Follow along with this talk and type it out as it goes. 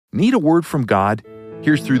Need a word from God?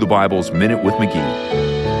 Here's Through the Bible's Minute with McGee.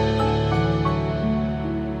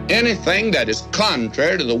 Anything that is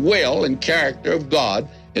contrary to the will and character of God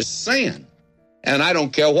is sin. And I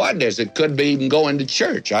don't care what it is. It could be even going to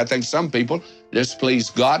church. I think some people displease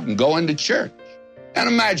God and go into church. And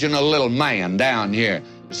imagine a little man down here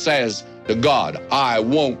says to God, I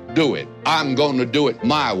won't do it. I'm going to do it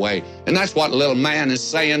my way. And that's what little man is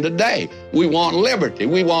saying today. We want liberty.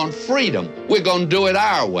 We want freedom. We're going to do it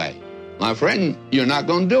our way. My friend, you're not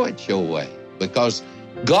going to do it your way, because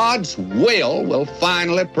God's will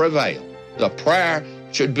finally prevail. The prayer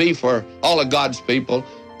should be for all of God's people,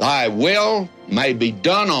 thy will may be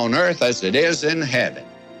done on earth as it is in heaven.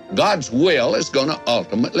 God's will is going to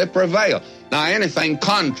ultimately prevail. Now, anything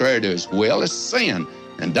contrary to his will is sin,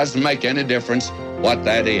 and doesn't make any difference what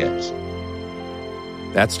that is.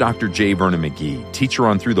 That's Dr. J. Vernon McGee, teacher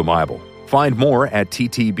on Through the Bible. Find more at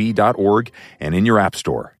ttb.org and in your app store.